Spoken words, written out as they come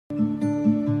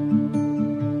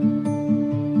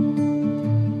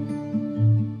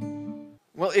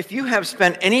Well, if you have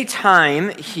spent any time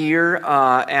here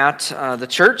at the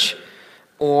church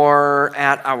or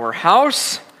at our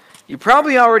house, you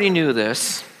probably already knew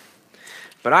this,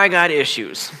 but I got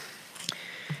issues.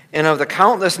 And of the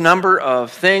countless number of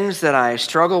things that I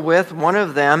struggle with, one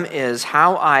of them is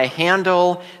how I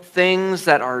handle things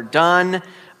that are done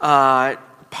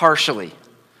partially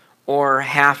or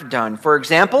half done. For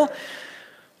example,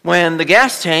 when the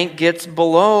gas tank gets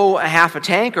below a half a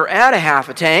tank or at a half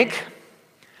a tank,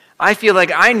 I feel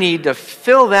like I need to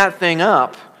fill that thing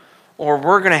up or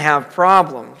we're going to have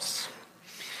problems.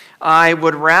 I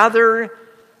would rather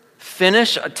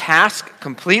finish a task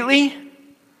completely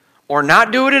or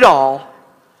not do it at all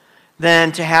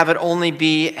than to have it only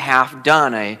be half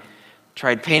done. I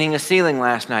tried painting a ceiling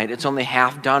last night. It's only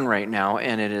half done right now,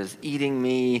 and it is eating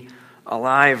me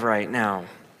alive right now.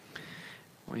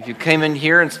 If you came in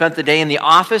here and spent the day in the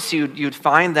office, you'd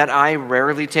find that I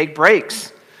rarely take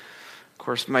breaks. Of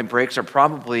course, my breaks are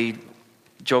probably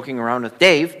joking around with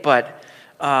Dave, but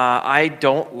I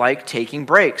don't like taking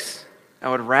breaks. I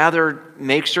would rather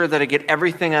make sure that I get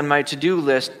everything on my to-do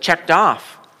list checked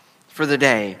off for the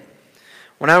day.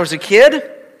 When I was a kid,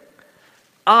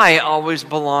 I always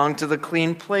belonged to the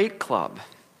Clean Plate Club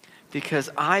because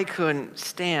I couldn't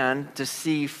stand to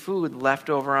see food left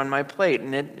over on my plate.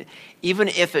 And even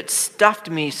if it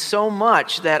stuffed me so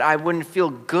much that I wouldn't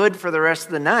feel good for the rest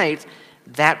of the night,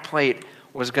 that plate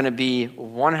was going to be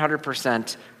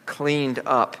 100% cleaned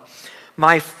up.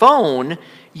 My phone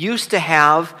used to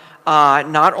have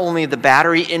not only the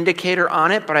battery indicator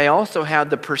on it, but I also had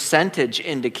the percentage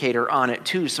indicator on it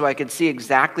too, so I could see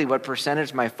exactly what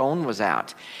percentage my phone was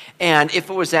at. And if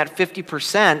it was at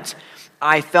 50%,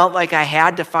 I felt like I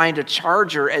had to find a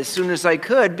charger as soon as I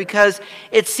could because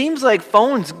it seems like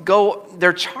phones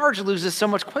their charge loses so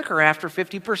much quicker after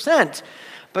 50%.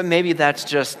 But maybe that's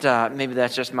just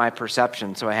my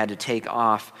perception, so I had to take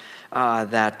off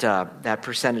that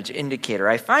percentage indicator.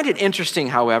 I find it interesting,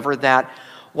 however, that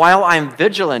while I'm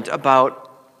vigilant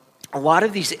about a lot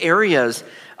of these areas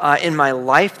in my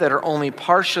life that are only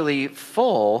partially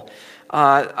full,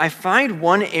 I find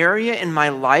one area in my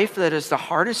life that is the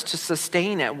hardest to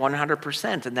sustain at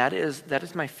 100%, and that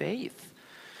is my faith.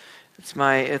 It's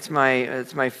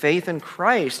my faith in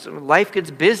Christ. Life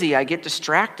gets busy, I get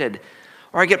distracted,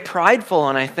 or I get prideful,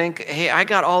 and I think, hey, I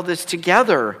got all this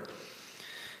together.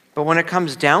 But when it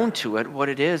comes down to it, what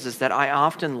it is that I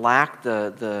often lack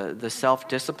the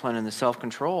self-discipline and the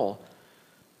self-control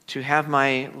to have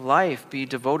my life be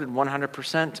devoted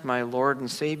 100% to my Lord and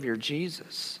Savior,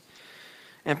 Jesus.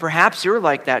 And perhaps you're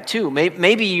like that too.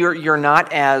 Maybe you're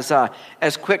not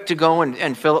as quick to go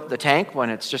and fill up the tank when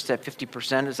it's just at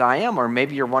 50% as I am, or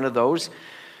maybe you're one of those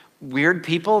weird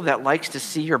people that likes to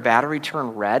see your battery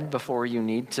turn red before you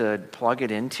need to plug it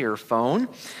into your phone.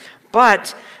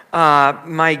 But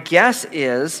my guess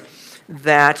is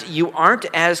that you aren't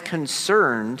as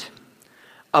concerned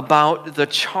about the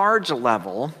charge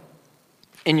level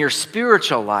in your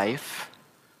spiritual life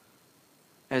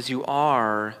as you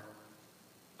are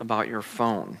about your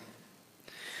phone.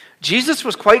 Jesus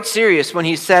was quite serious when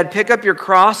he said, "Pick up your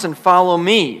cross and follow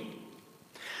me."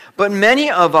 But many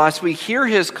of us, we hear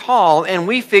his call and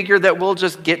we figure that we'll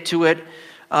just get to it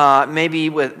maybe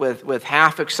with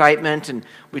half excitement, and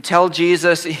we tell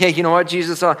Jesus, hey, you know what,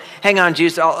 Jesus, hang on,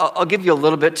 Jesus, I'll give you a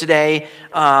little bit today,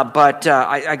 but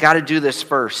I got to do this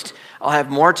first. I'll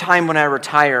have more time when I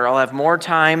retire. I'll have more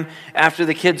time after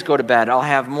the kids go to bed. I'll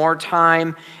have more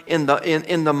time in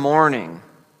the morning.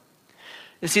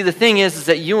 You see, the thing is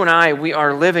that you and I, we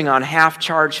are living on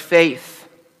half-charged faith.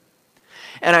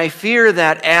 And I fear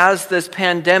that as this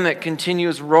pandemic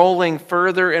continues rolling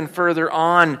further and further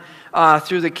on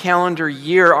through the calendar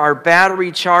year, our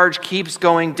battery charge keeps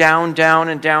going down, down,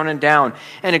 and down, and down.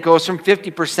 And it goes from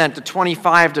 50% to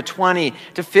 25 to 20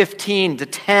 to 15 to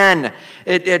 10.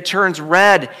 It turns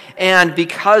red. And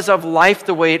because of life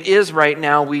the way it is right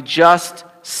now, we just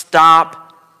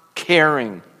stop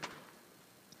caring.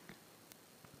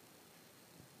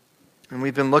 And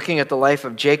we've been looking at the life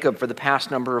of Jacob for the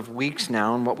past number of weeks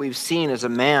now, and what we've seen is a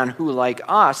man who, like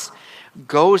us,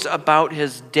 goes about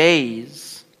his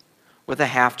days with a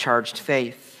half-charged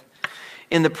faith.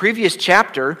 In the previous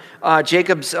chapter,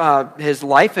 Jacob's his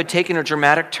life had taken a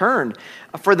dramatic turn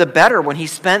for the better when he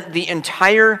spent the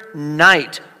entire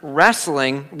night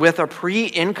wrestling with a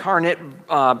pre-incarnate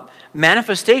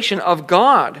manifestation of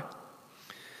God.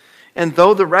 And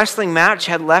though the wrestling match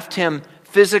had left him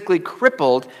physically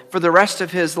crippled for the rest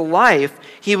of his life,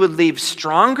 he would leave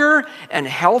stronger and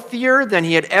healthier than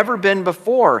he had ever been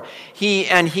before.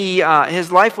 His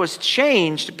life was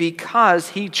changed because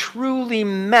he truly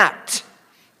met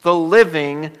the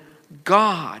living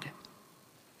God.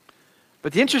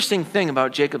 But the interesting thing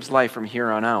about Jacob's life from here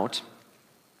on out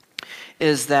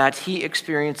is that he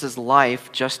experiences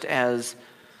life just as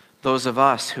those of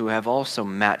us who have also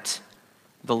met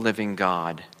the living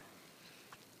God.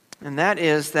 And that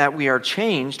is that we are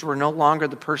changed. We're no longer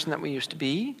the person that we used to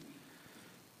be.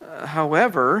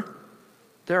 However,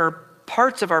 there are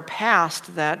parts of our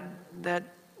past that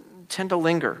tend to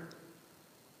linger,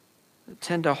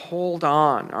 tend to hold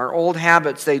on. Our old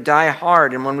habits, they die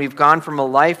hard. And when we've gone from a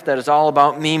life that is all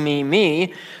about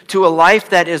me, to a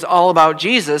life that is all about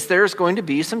Jesus, there's going to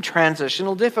be some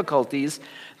transitional difficulties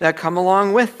that come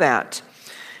along with that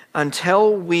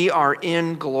until we are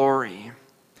in glory.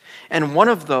 And one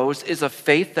of those is a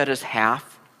faith that is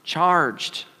half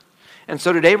charged. And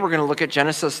so today we're going to look at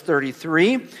Genesis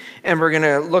 33, and we're going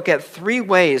to look at 3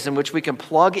 ways in which we can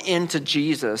plug into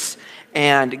Jesus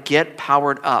and get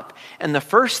powered up. And the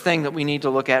first thing that we need to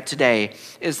look at today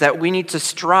is that we need to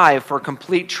strive for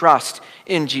complete trust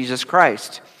in Jesus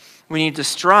Christ. We need to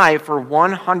strive for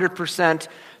 100%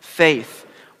 faith.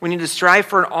 We need to strive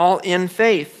for an all-in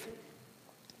faith.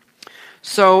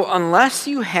 So unless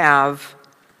you have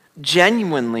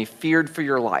genuinely feared for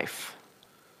your life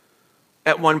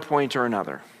at one point or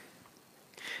another,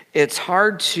 it's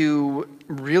hard to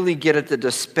really get at the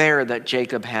despair that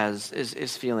Jacob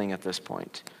is feeling at this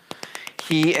point.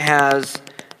 He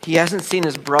hasn't seen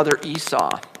his brother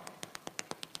Esau.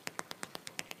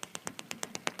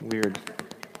 Weird.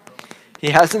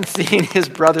 He hasn't seen his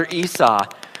brother Esau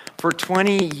for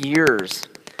 20 years.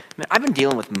 Man, I've been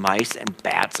dealing with mice and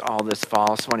bats all this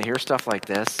fall, so when I hear stuff like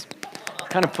this, it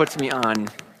kind of puts me on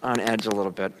edge a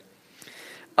little bit.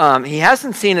 He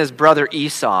hasn't seen his brother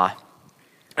Esau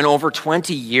in over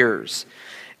 20 years.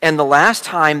 And the last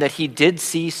time that he did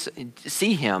see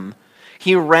him,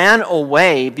 he ran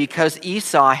away because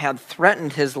Esau had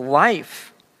threatened his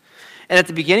life. And at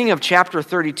the beginning of chapter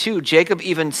 32, Jacob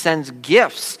even sends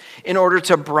gifts in order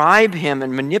to bribe him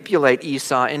and manipulate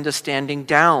Esau into standing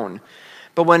down.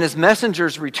 But when his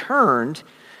messengers returned,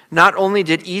 not only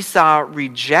did Esau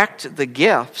reject the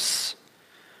gifts,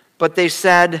 but they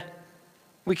said,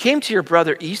 "We came to your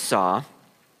brother Esau,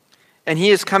 and he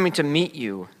is coming to meet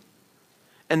you.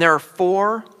 And there are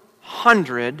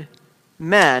 400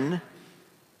 men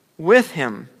with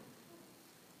him."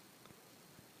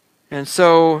 And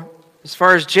so, as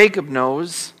far as Jacob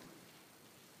knows,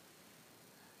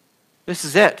 this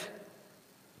is it.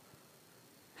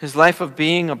 His life of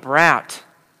being a brat,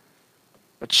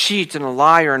 a cheat and a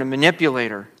liar and a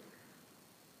manipulator,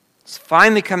 is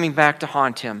finally coming back to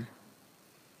haunt him.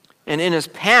 And in his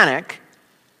panic,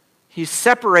 he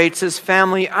separates his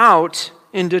family out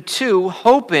into 2,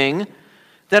 hoping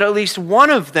that at least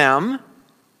one of them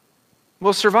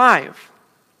will survive.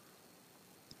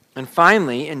 And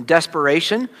finally, in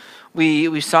desperation,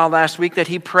 we saw last week that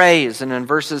he prays. And in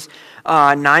verses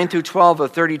 9 through 12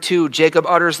 of 32, Jacob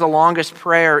utters the longest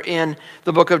prayer in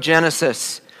the book of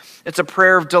Genesis. It's a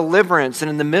prayer of deliverance. And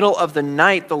in the middle of the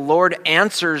night, the Lord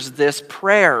answers this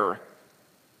prayer,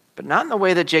 but not in the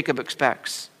way that Jacob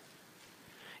expects.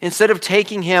 Instead of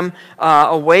taking him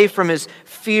away from his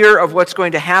fear of what's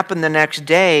going to happen the next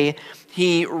day,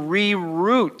 he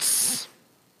reroutes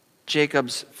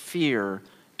Jacob's fear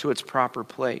to its proper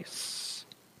place,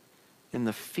 in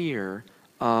the fear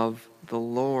of the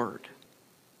Lord.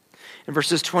 In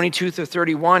verses 22 through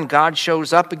 31, God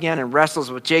shows up again and wrestles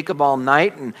with Jacob all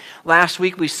night. And last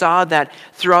week we saw that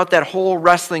throughout that whole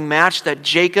wrestling match that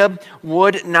Jacob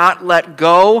would not let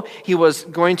go. He was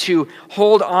going to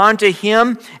hold on to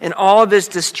him in all of his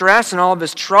distress and all of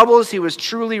his troubles. He was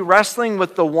truly wrestling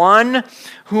with the one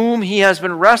whom he has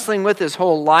been wrestling with his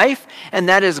whole life, and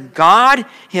that is God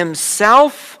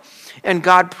himself. And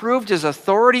God proved his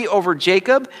authority over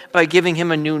Jacob by giving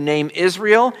him a new name,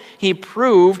 Israel. He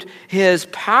proved his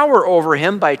power over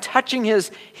him by touching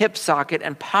his hip socket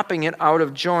and popping it out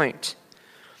of joint.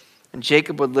 And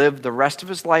Jacob would live the rest of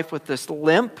his life with this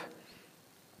limp,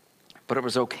 but it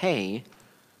was okay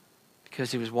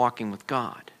because he was walking with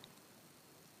God.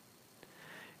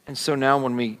 And so now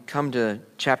when we come to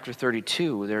chapter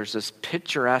 32, there's this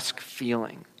picturesque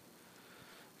feeling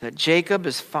that Jacob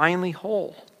is finally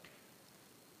whole.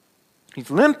 He's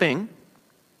limping,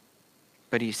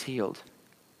 but he's healed.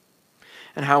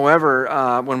 And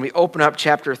however, when we open up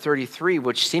chapter 33,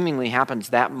 which seemingly happens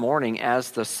that morning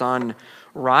as the sun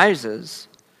rises,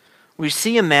 we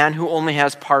see a man who only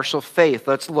has partial faith.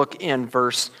 Let's look in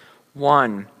verse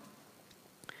 1.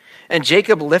 And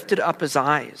Jacob lifted up his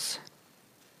eyes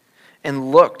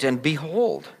and looked, and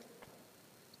behold,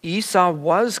 Esau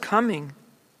was coming,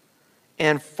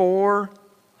 and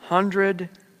 400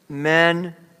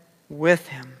 men with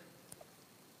him.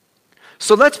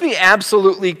 So let's be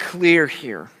absolutely clear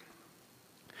here.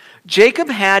 Jacob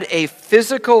had a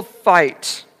physical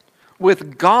fight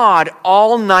with God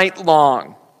all night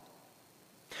long.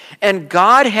 And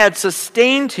God had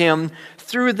sustained him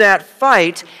through that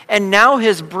fight, and now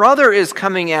his brother is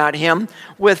coming at him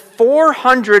with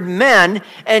 400 men,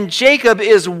 and Jacob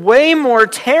is way more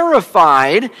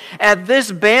terrified at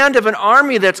this band of an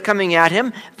army that's coming at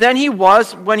him than he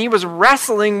was when he was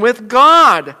wrestling with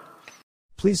God.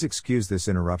 Please excuse this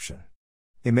interruption.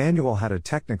 Emmanuel had a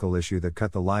technical issue that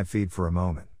cut the live feed for a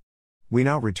moment. We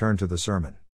now return to the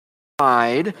sermon.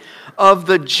 Of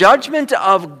the judgment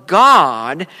of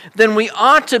God than we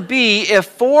ought to be if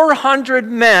 400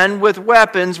 men with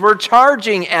weapons were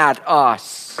charging at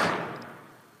us.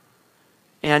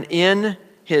 And in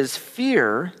his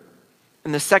fear,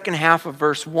 in the second half of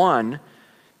verse 1,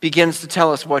 begins to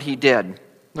tell us what he did.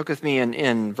 Look with me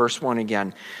in verse 1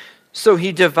 again. So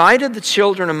he divided the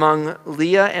children among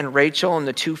Leah and Rachel and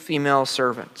the two female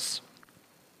servants.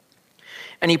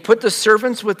 And he put the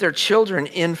servants with their children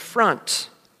in front,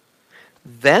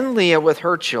 then Leah with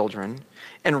her children,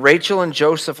 and Rachel and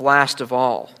Joseph last of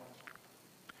all.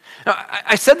 Now,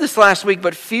 I said this last week,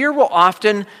 but fear will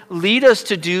often lead us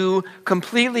to do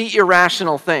completely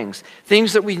irrational things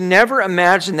that we never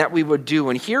imagined that we would do.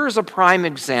 And here is a prime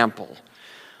example.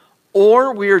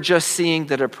 Or we are just seeing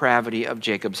the depravity of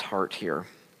Jacob's heart here.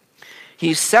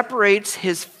 He separates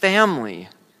his family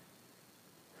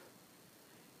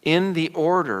in the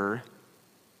order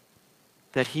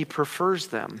that he prefers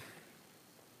them.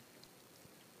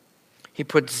 He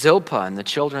put Zilpah and the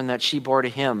children that she bore to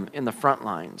him in the front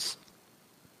lines.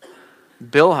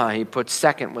 Bilhah he put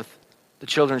second with the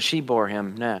children she bore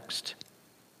him next.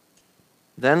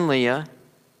 Then Leah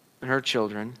and her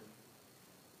children.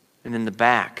 And in the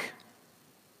back,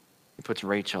 he puts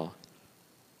Rachel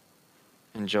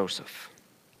and Joseph.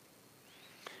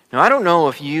 Now, I don't know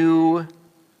if you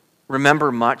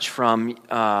remember much from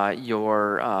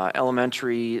your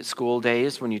elementary school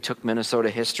days when you took Minnesota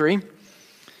history,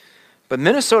 but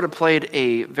Minnesota played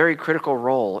a very critical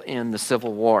role in the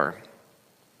Civil War.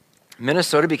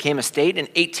 Minnesota became a state in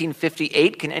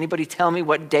 1858. Can anybody tell me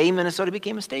what day Minnesota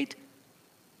became a state?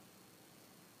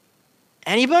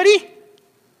 Anybody?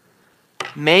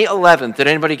 May 11th. Did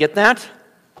anybody get that?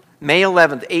 May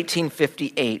 11th,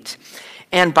 1858.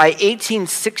 And by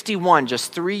 1861,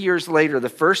 just 3 years later, the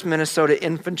 1st Minnesota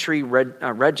Infantry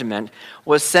Regiment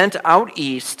was sent out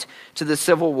east to the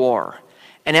Civil War.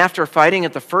 And after fighting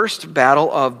at the First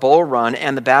Battle of Bull Run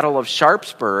and the Battle of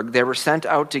Sharpsburg, they were sent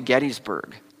out to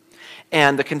Gettysburg.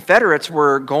 And the Confederates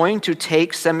were going to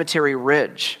take Cemetery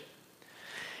Ridge.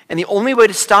 And the only way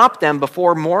to stop them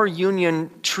before more Union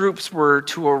troops were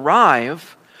to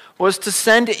arrive was to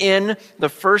send in the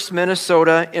 1st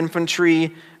Minnesota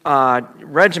Infantry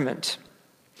Regiment.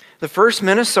 The 1st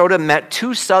Minnesota met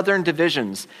 2 southern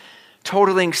divisions,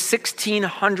 totaling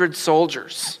 1,600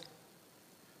 soldiers.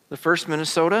 The 1st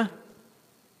Minnesota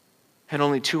had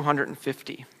only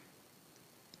 250.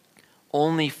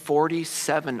 Only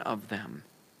 47 of them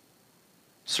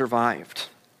survived.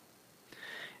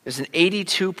 Is an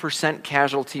 82%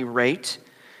 casualty rate,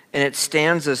 and it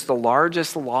stands as the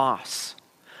largest loss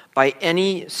by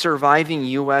any surviving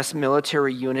U.S.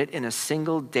 military unit in a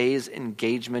single day's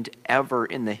engagement ever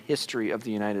in the history of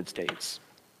the United States.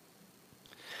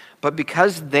 But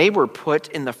because they were put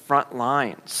in the front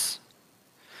lines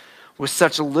with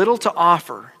such little to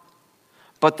offer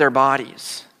but their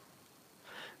bodies,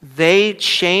 they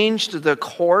changed the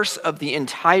course of the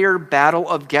entire Battle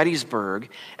of Gettysburg,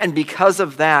 and because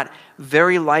of that,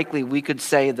 very likely we could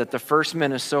say that the 1st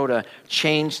Minnesota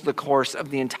changed the course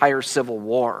of the entire Civil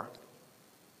War.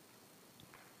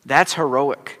 That's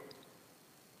heroic.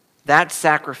 That's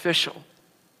sacrificial.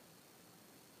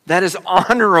 That is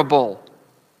honorable.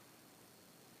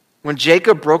 When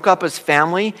Jacob broke up his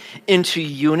family into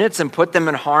units and put them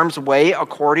in harm's way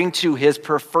according to his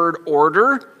preferred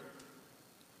order,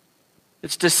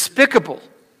 it's despicable.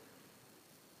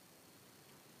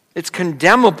 It's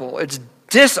condemnable. It's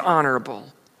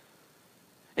dishonorable.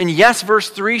 And yes, verse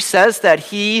 3 says that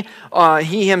he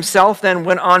himself then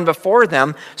went on before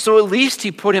them, so at least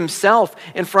he put himself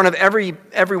in front of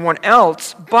everyone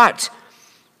else. But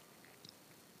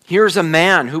here's a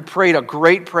man who prayed a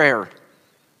great prayer,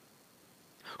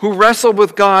 who wrestled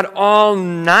with God all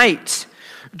night,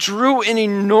 drew an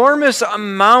enormous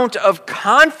amount of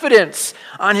confidence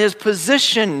on his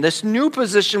position, this new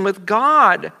position with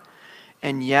God.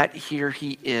 And yet here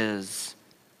he is,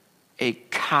 a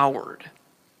coward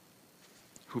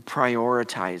who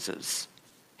prioritizes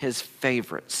his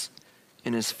favorites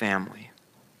in his family.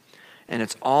 And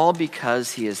it's all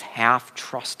because he is half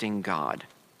trusting God,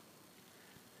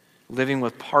 living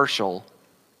with partial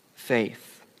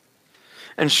faith.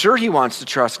 And sure, he wants to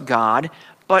trust God,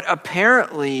 but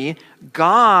apparently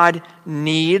God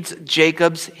needs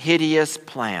Jacob's hideous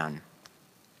plan.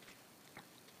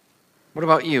 What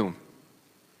about you?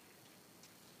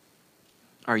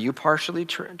 Are you partially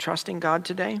trusting God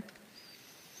today?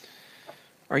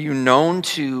 Are you known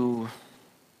to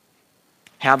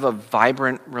have a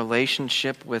vibrant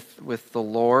relationship with the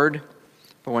Lord,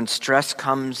 but when stress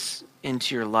comes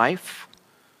into your life,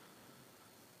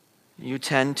 you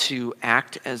tend to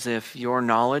act as if your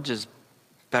knowledge is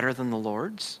better than the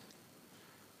Lord's?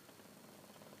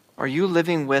 Are you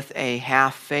living with a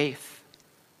half faith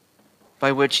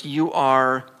by which you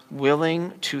are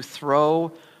willing to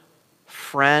throw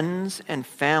friends and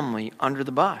family under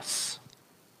the bus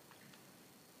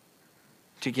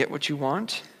to get what you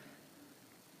want?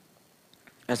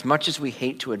 As much as we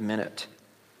hate to admit it,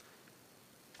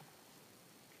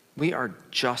 we are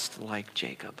just like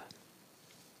Jacob.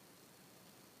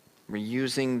 We're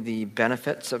using the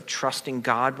benefits of trusting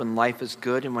God when life is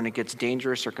good, and when it gets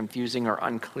dangerous or confusing or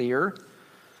unclear,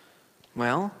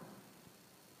 well,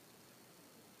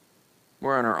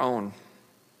 we're on our own.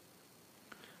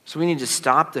 So we need to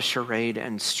stop the charade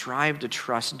and strive to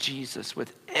trust Jesus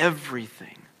with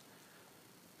everything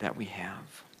that we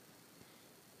have.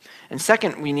 And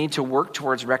second, we need to work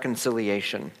towards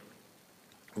reconciliation.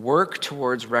 Work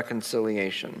towards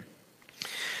reconciliation.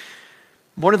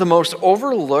 One of the most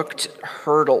overlooked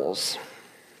hurdles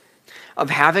of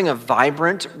having a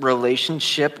vibrant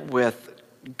relationship with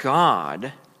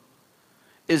God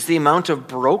is the amount of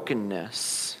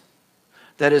brokenness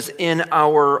that is in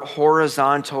our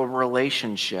horizontal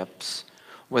relationships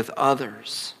with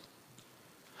others.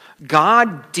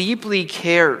 God deeply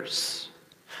cares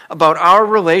about our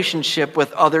relationship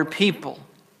with other people.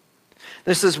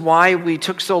 This is why we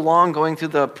took so long going through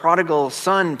the prodigal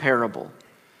son parable.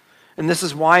 And this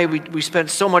is why we spent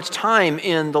so much time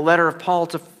in the letter of Paul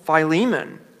to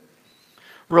Philemon.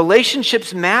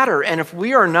 Relationships matter, and if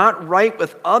we are not right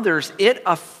with others, it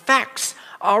affects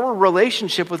our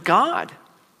relationship with God.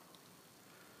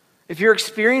 If you're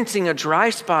experiencing a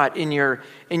dry spot in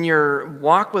your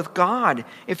walk with God,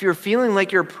 if you're feeling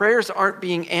like your prayers aren't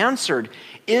being answered,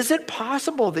 is it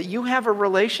possible that you have a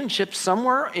relationship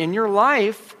somewhere in your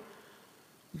life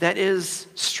that is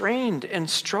strained and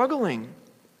struggling?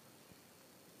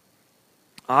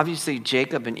 Obviously,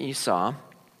 Jacob and Esau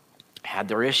had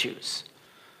their issues.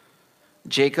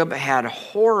 Jacob had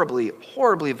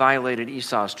horribly violated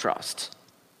Esau's trust.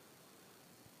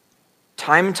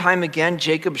 Time and time again,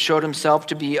 Jacob showed himself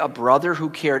to be a brother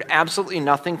who cared absolutely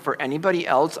nothing for anybody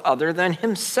else other than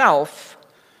himself.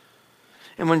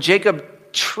 And when Jacob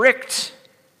tricked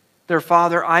their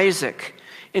father Isaac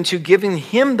into giving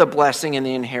him the blessing and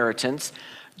the inheritance,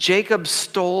 Jacob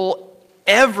stole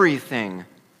everything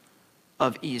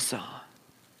of Esau.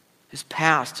 His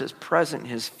past, his present,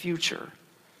 his future.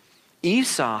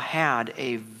 Esau had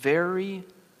a very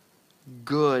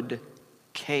good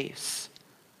case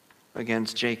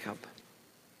against Jacob.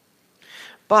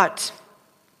 But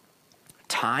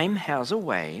time has a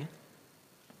way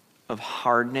of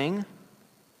hardening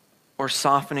or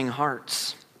softening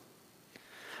hearts.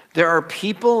 There are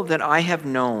people that I have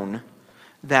known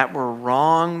that were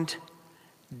wronged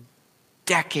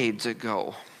decades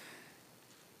ago,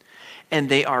 and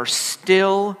they are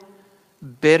still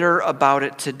bitter about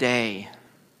it today.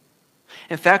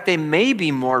 In fact, they may be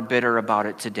more bitter about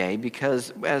it today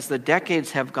because as the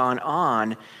decades have gone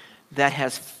on, that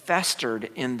has festered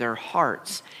in their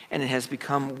hearts and it has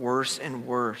become worse and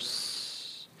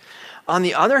worse. On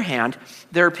the other hand,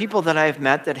 there are people that I've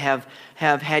met that have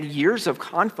had years of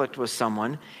conflict with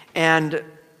someone and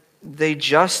they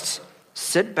just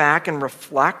sit back and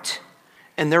reflect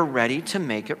and they're ready to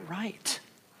make it right.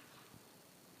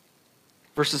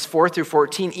 Verses 4 through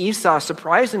 14, Esau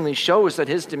surprisingly shows that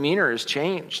his demeanor has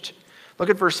changed. Look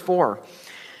at verse 4.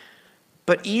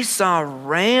 But Esau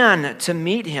ran to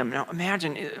meet him. Now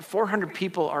imagine, 400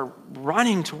 people are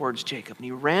running towards Jacob. And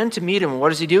he ran to meet him. And what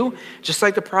does he do? Just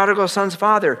like the prodigal son's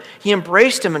father. He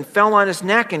embraced him and fell on his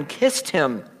neck and kissed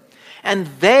him. And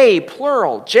they,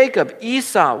 plural, Jacob,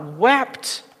 Esau,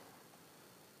 wept.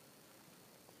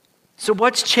 So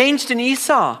what's changed in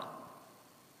Esau?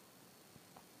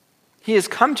 He has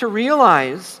come to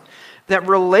realize that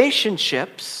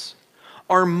relationships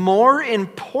are more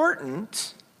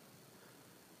important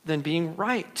than being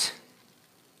right.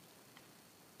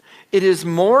 It is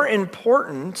more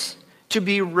important to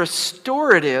be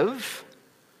restorative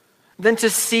than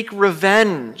to seek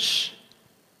revenge.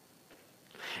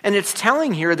 And it's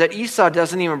telling here that Esau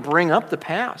doesn't even bring up the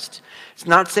past. It's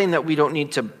not saying that we don't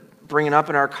need to bring it up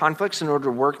in our conflicts in order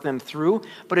to work them through,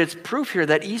 but it's proof here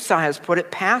that Esau has put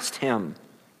it past him,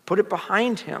 put it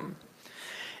behind him.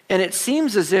 And it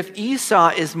seems as if Esau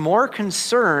is more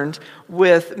concerned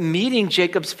with meeting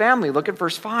Jacob's family. Look at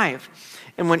verse 5.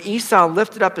 And when Esau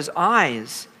lifted up his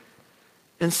eyes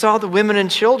and saw the women and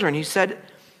children, he said,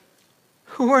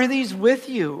 "Who are these with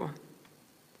you?"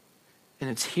 And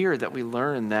it's here that we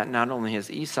learn that not only has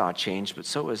Esau changed, but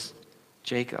so has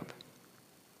Jacob.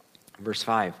 Verse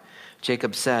 5,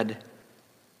 Jacob said,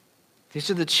 "These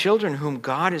are the children whom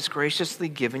God has graciously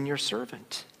given your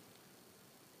servant."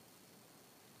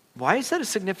 Why is that a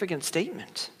significant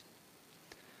statement?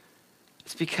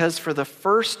 It's because for the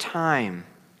first time,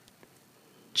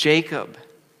 Jacob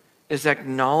is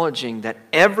acknowledging that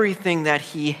everything that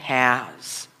he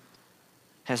has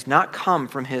not come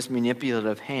from his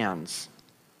manipulative hands,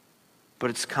 but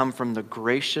it's come from the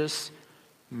gracious,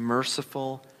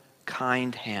 merciful,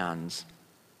 kind hands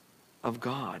of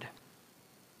God.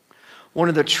 One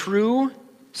of the true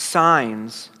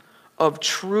signs of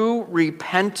true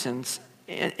repentance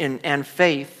and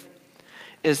faith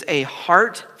is a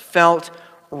heartfelt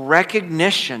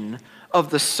recognition of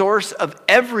the source of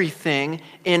everything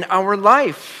in our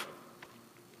life.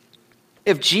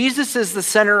 If Jesus is the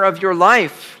center of your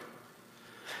life,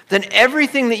 then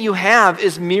everything that you have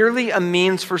is merely a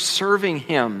means for serving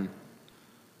him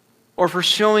or for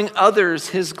showing others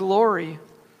his glory.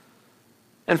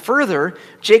 And further,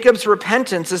 Jacob's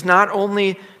repentance is not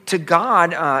only to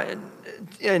God,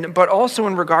 but also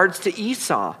in regards to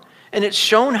Esau. And it's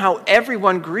shown how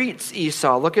everyone greets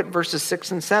Esau. Look at verses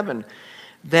 6 and 7.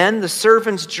 Then the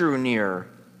servants drew near,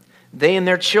 they and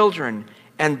their children,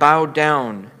 and bowed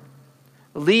down.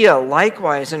 Leah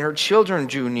likewise and her children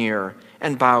drew near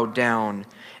and bowed down.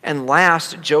 And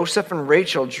last, Joseph and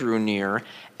Rachel drew near,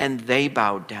 and they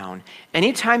bowed down.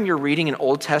 Anytime you're reading an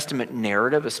Old Testament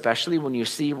narrative, especially when you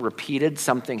see repeated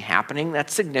something happening,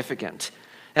 that's significant.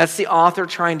 That's the author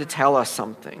trying to tell us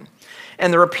something.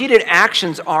 And the repeated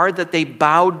actions are that they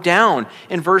bowed down.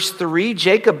 In verse 3,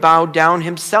 Jacob bowed down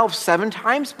himself 7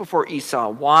 times before Esau.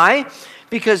 Why?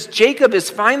 Because Jacob is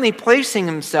finally placing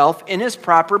himself in his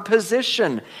proper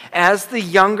position as the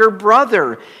younger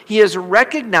brother. He is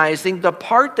recognizing the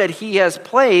part that he has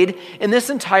played in this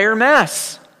entire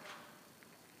mess.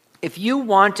 If you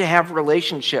want to have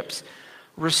relationships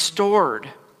restored,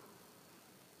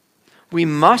 we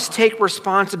must take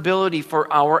responsibility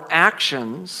for our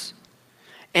actions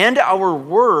and our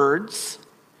words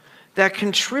that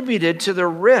contributed to the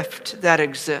rift that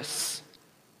exists.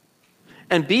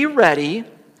 And be ready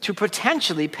to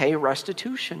potentially pay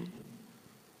restitution,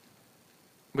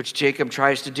 which Jacob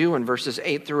tries to do in verses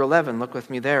 8 through 11. Look with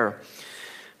me there.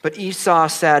 But Esau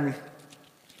said,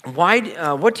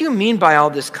 what do you mean by all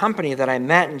this company that I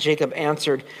met? And Jacob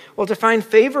answered, well, to find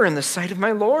favor in the sight of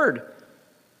my Lord.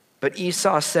 But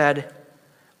Esau said,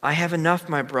 I have enough,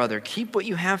 my brother. Keep what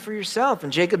you have for yourself.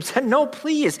 And Jacob said, no,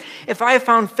 please. If I have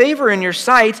found favor in your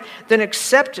sight, then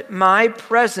accept my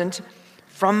present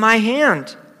from my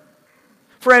hand.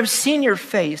 For I have seen your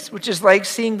face, which is like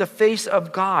seeing the face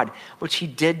of God, which he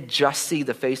did just see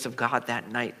the face of God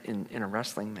that night in a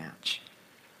wrestling match.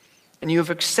 And you have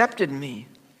accepted me.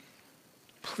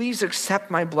 Please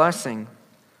accept my blessing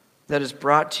that is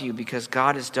brought to you because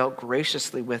God has dealt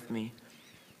graciously with me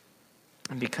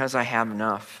and because I have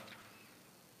enough.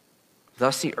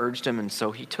 Thus he urged him, and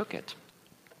so he took it.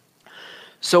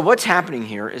 So what's happening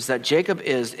here is that Jacob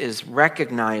is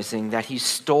recognizing that he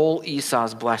stole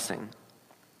Esau's blessing.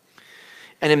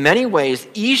 And in many ways,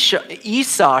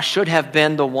 Esau should have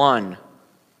been the one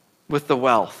with the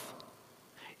wealth.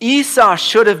 Esau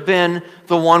should have been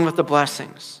the one with the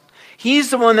blessings.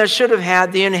 He's the one that should have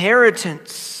had the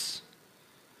inheritance.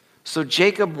 So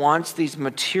Jacob wants these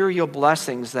material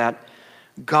blessings that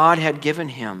God had given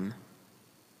him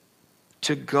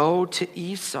to go to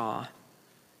Esau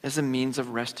as a means of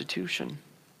restitution.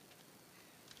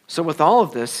 So with all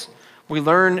of this, we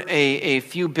learn a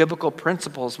few biblical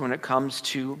principles when it comes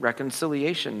to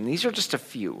reconciliation. These are just a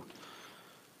few.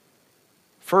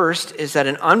 First is that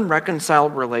an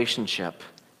unreconciled relationship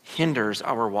hinders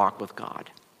our walk with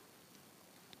God.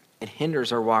 It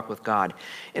hinders our walk with God.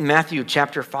 In Matthew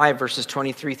chapter 5, verses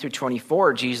 23 through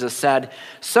 24, Jesus said,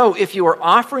 so if you are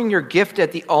offering your gift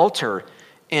at the altar,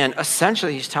 and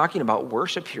essentially he's talking about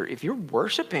worship here. If you're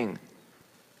worshiping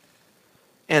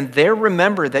and there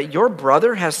remember that your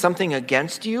brother has something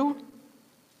against you,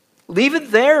 leave it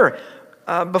there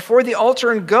before the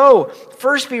altar and go.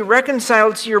 First be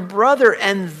reconciled to your brother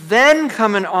and then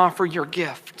come and offer your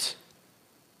gift.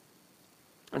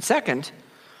 And second,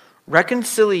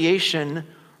 Reconciliation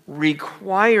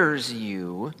requires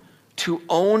you to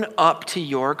own up to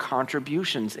your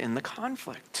contributions in the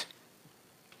conflict.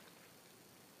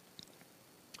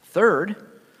 Third,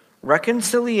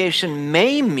 reconciliation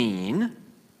may mean,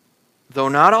 though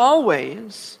not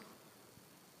always,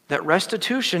 that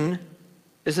restitution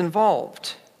is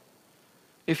involved.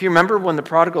 If you remember when the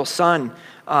prodigal son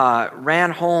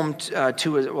came home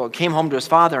to his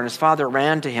father, and his father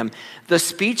ran to him, the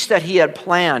speech that he had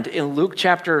planned in Luke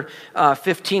chapter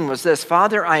 15 was this: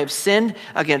 "Father, I have sinned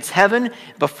against heaven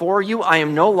before you. I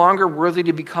am no longer worthy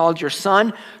to be called your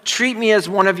son. Treat me as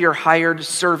one of your hired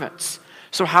servants."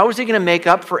 So how is he going to make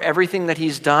up for everything that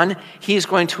he's done? He's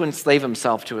going to enslave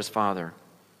himself to his father.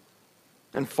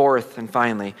 And fourth and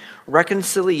finally,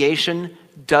 reconciliation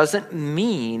doesn't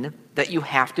mean that you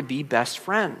have to be best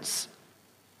friends.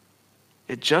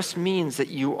 It just means that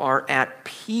you are at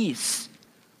peace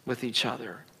with each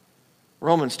other.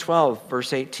 Romans 12,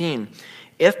 verse 18.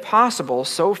 If possible,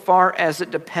 so far as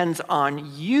it depends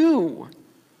on you,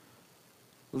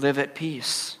 live at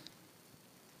peace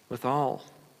with all.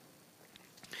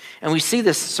 And we see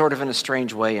this sort of in a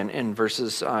strange way in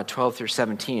verses 12 through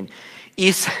 17.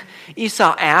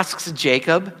 Esau asks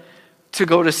Jacob to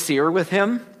go to Seir with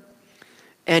him,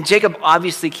 and Jacob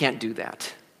obviously can't do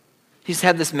that. He's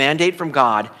had this mandate from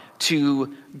God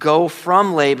to go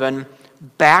from Laban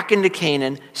back into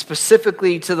Canaan,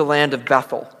 specifically to the land of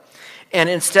Bethel. And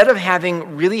instead of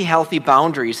having really healthy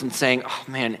boundaries and saying, "Oh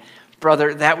man,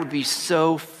 brother, that would be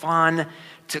so fun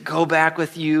to go back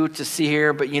with you to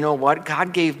Seir, but you know what?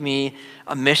 God gave me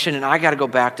a mission and I got to go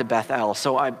back to Bethel.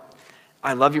 So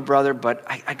I love you, brother, but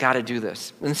I got to do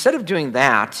this." Instead of doing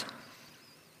that,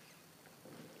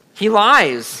 he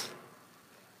lies.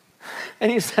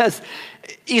 And he says,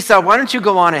 "Esau, why don't you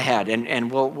go on ahead and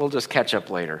we'll just catch up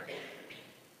later."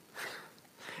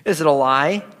 Is it a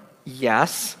lie?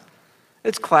 Yes.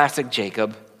 It's classic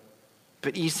Jacob,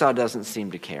 but Esau doesn't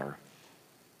seem to care.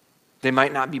 They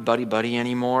might not be buddy-buddy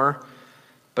anymore,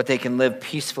 but they can live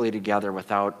peacefully together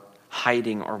without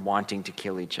hiding or wanting to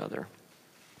kill each other.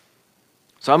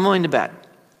 So I'm willing to bet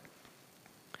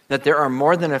that there are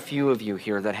more than a few of you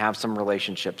here that have some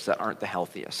relationships that aren't the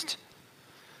healthiest.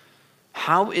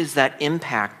 How is that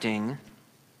impacting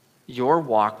your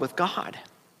walk with God?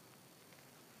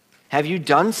 Have you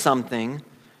done something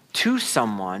to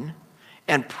someone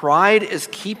and pride is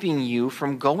keeping you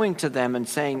from going to them and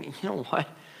saying, "You know what?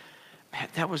 Man,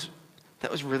 that was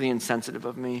really insensitive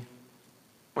of me,"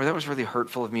 or "That was really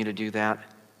hurtful of me to do that,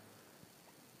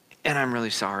 and I'm really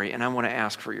sorry, and I want to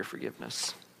ask for your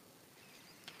forgiveness"?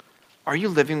 Are you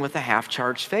living with a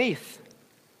half-charged faith?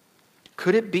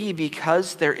 Could it be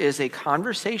because there is a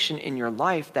conversation in your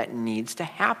life that needs to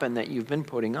happen that you've been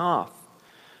putting off?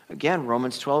 Again,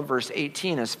 Romans 12, verse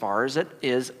 18, as far as it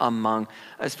is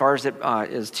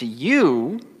to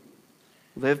you,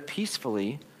 live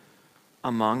peacefully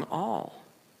among all.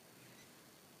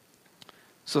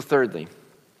 So thirdly,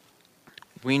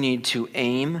 we need to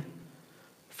aim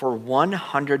for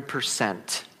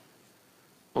 100%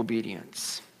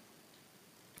 obedience.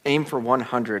 Aim for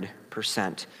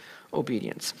 100%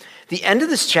 obedience. The end of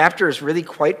this chapter is really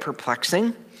quite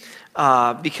perplexing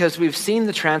because we've seen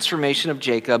the transformation of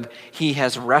Jacob. He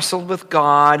has wrestled with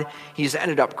God. He's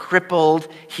ended up crippled.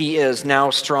 He is now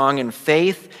strong in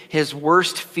faith. His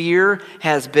worst fear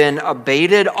has been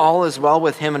abated. All is well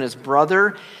with him and his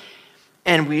brother.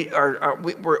 And we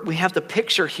have the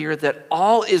picture here that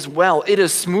all is well. It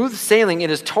is smooth sailing. It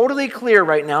is totally clear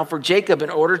right now for Jacob in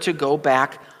order to go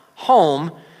back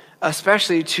home,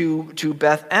 especially to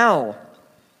Bethel.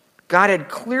 God had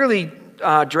clearly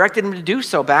directed him to do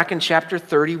so back in chapter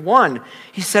 31.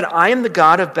 He said, "I am the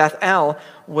God of Bethel,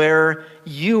 where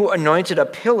you anointed a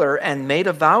pillar and made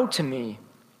a vow to me.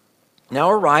 Now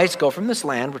arise, go from this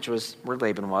land," which was where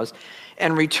Laban was,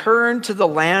 "and return to the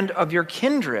land of your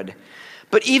kindred."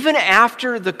 But even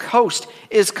after the coast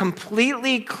is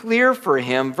completely clear for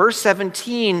him, verse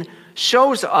 17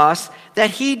 shows us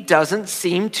that he doesn't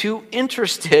seem too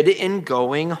interested in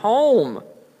going home.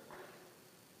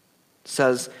 It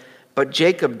says, "But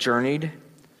Jacob journeyed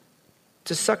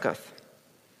to Succoth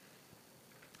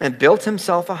and built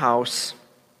himself a house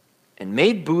and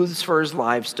made booths for his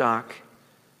livestock,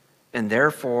 and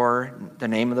therefore the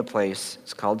name of the place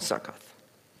is called Succoth."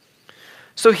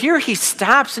 So here he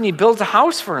stops and he builds a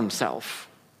house for himself.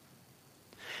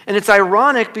 And it's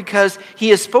ironic because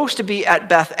he is supposed to be at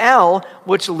Bethel,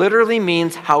 which literally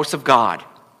means house of God.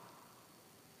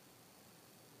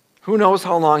 Who knows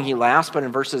how long he lasts, but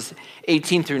in verses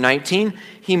 18 through 19,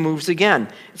 he moves again.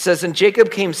 It says, "And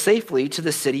Jacob came safely to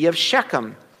the city of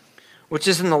Shechem, which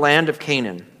is in the land of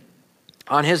Canaan,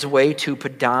 on his way to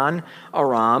Padan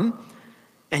Aram,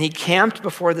 and he camped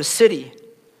before the city.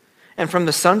 And from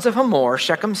the sons of Hamor,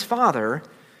 Shechem's father,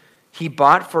 he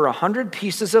bought for 100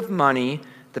 pieces of money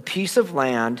the piece of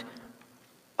land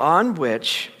on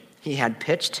which he had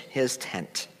pitched his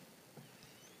tent.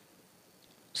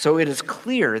 So it is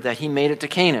clear that he made it to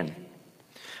Canaan.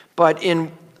 But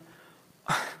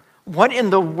what in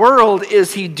the world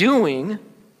is he doing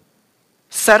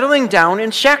settling down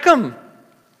in Shechem?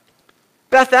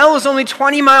 Bethel is only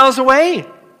 20 miles away.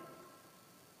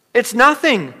 It's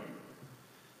nothing.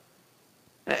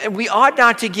 We ought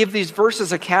not to give these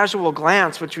verses a casual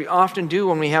glance, which we often do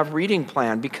when we have reading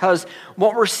plan, because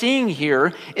what we're seeing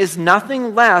here is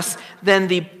nothing less than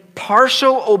the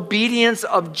partial obedience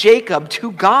of Jacob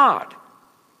to God.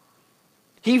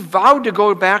 He vowed to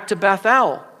go back to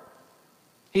Bethel.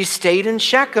 He stayed in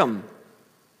Shechem.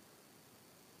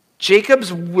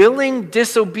 Jacob's willing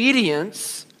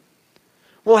disobedience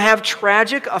will have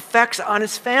tragic effects on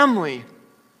his family.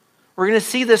 We're going to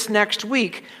see this next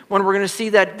week when we're going to see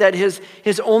that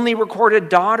his only recorded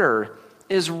daughter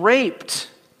is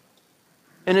raped.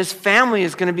 And his family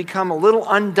is going to become a little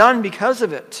undone because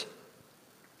of it.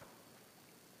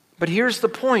 But here's the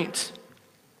point.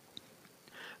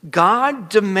 God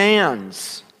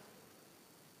demands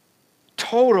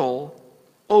total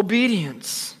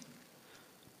obedience.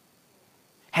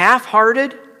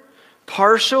 Half-hearted,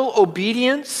 partial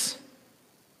obedience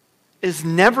is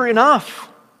never enough.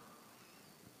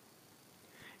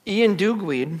 Ian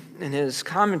Duguid, in his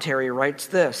commentary, writes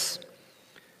this: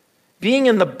 being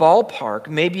in the ballpark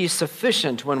may be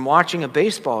sufficient when watching a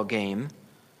baseball game,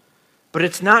 but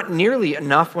it's not nearly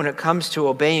enough when it comes to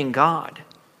obeying God.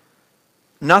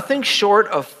 Nothing short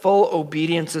of full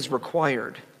obedience is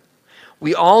required.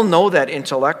 We all know that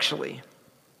intellectually.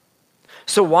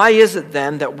 So why is it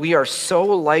then that we are so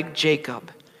like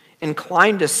Jacob,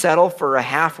 inclined to settle for a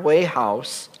halfway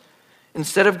house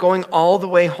instead of going all the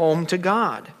way home to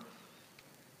God?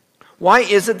 Why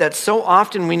is it that so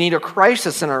often we need a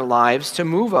crisis in our lives to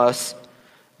move us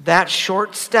that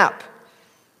short step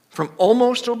from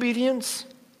almost obedience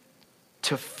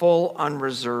to full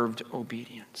unreserved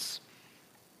obedience?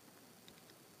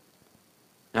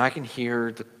 Now I can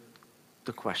hear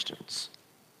the questions.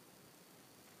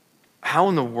 How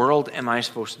in the world am I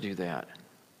supposed to do that?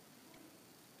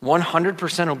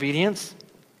 100% obedience?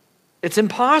 It's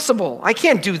impossible. I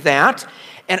can't do that.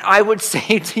 And I would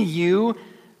say to you,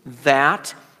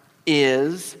 that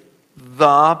is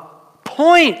the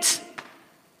point.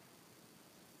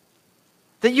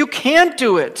 That you can't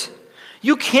do it.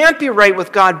 You can't be right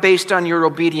with God based on your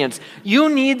obedience. You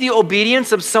need the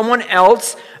obedience of someone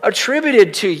else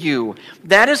attributed to you.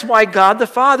 That is why God the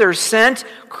Father sent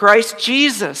Christ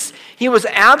Jesus. He was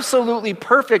absolutely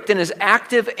perfect in his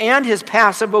active and his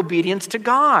passive obedience to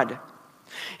God.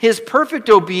 His perfect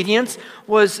obedience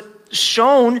was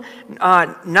shown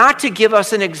not to give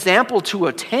us an example to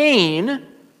attain,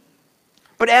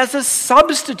 but as a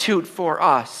substitute for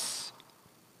us.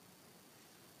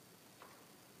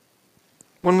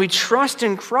 When we trust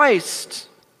in Christ,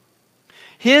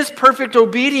 his perfect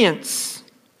obedience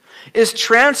is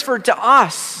transferred to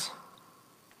us.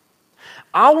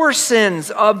 Our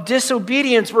sins of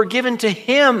disobedience were given to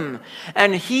him,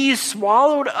 and he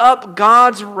swallowed up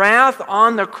God's wrath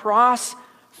on the cross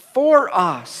for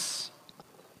us.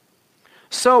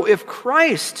 So if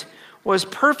Christ was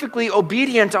perfectly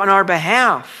obedient on our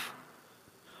behalf,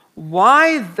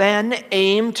 why then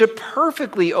aim to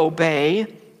perfectly obey,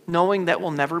 knowing that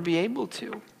we'll never be able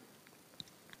to?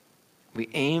 We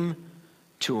aim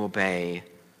to obey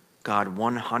God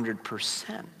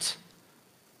 100%,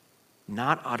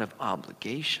 not out of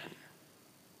obligation,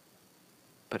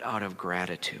 but out of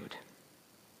gratitude.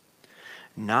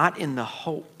 Not in the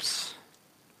hopes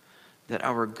that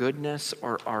our goodness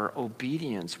or our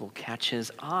obedience will catch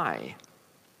his eye,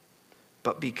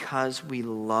 but because we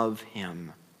love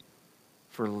him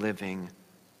for living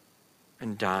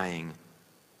and dying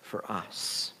for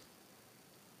us.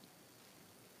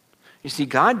 You see,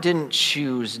 God didn't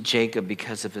choose Jacob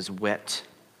because of his wit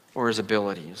or his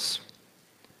abilities.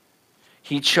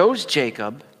 He chose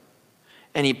Jacob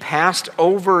and he passed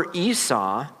over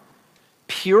Esau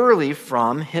purely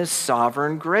from his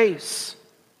sovereign grace.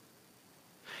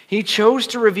 He chose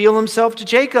to reveal himself to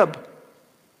Jacob.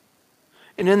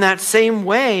 And in that same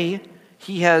way,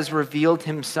 he has revealed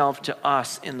himself to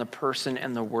us in the person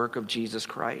and the work of Jesus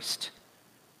Christ.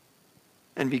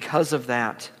 And because of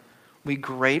that, we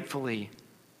gratefully,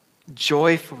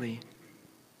 joyfully,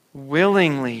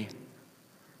 willingly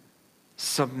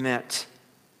submit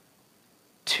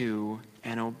to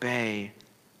and obey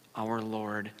our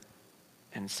Lord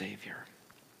and Savior.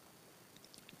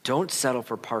 Don't settle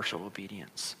for partial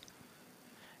obedience.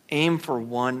 Aim for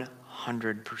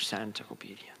 100%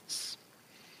 obedience.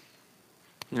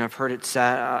 I've heard it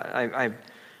said, I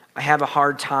have a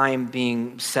hard time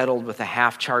being settled with a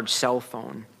half-charged cell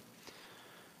phone.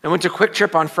 I went to Quick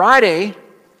Trip on Friday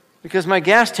because my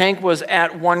gas tank was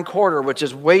at 1/4, which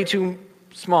is way too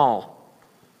small.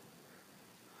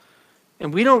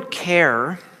 And we don't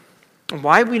care.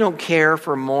 Why we don't care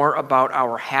for more about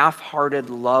our half-hearted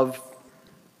love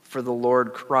for the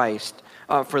Lord Christ,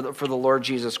 for the Lord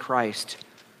Jesus Christ,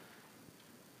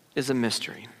 is a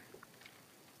mystery.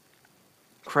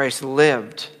 Christ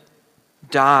lived,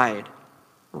 died,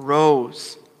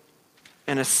 rose,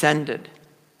 and ascended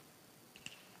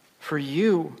for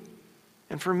you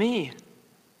and for me.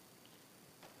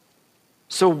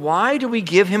 So why do we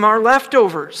give him our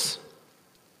leftovers?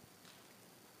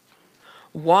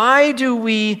 Why do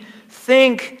we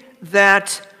think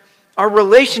that our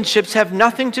relationships have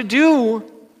nothing to do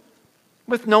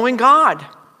with knowing God?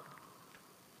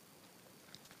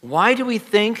 Why do we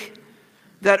think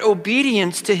that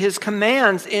obedience to his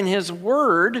commands in his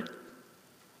word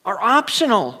are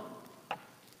optional?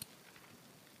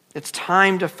 It's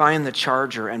time to find the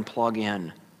charger and plug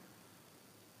in.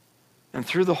 And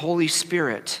through the Holy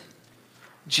Spirit,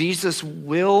 Jesus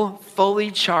will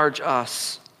fully charge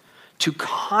us to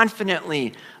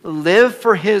confidently live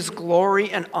for his glory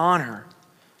and honor.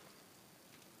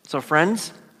 So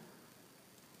friends,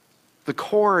 the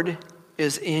cord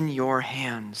is in your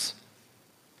hands.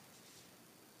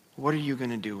 What are you going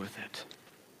to do with it?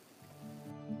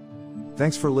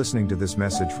 Thanks for listening to this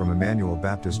message from Emmanuel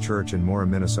Baptist Church in Mora,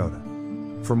 Minnesota.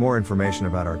 For more information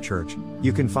about our church,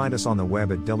 you can find us on the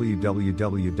web at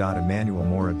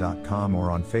www.emmanuelmora.com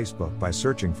or on Facebook by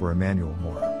searching for Emmanuel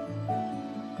Mora.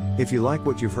 If you like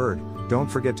what you've heard, don't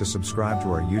forget to subscribe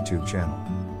to our YouTube channel.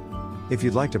 If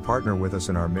you'd like to partner with us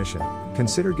in our mission,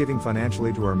 consider giving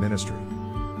financially to our ministry.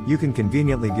 You can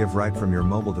conveniently give right from your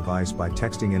mobile device by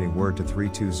texting any word to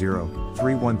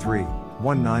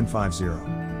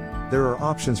 320-313-1950. There are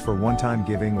options for one-time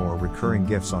giving or recurring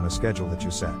gifts on a schedule that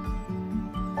you set.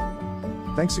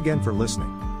 Thanks again for listening.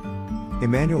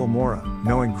 Emmanuel Mora,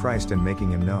 knowing Christ and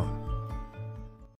making him known.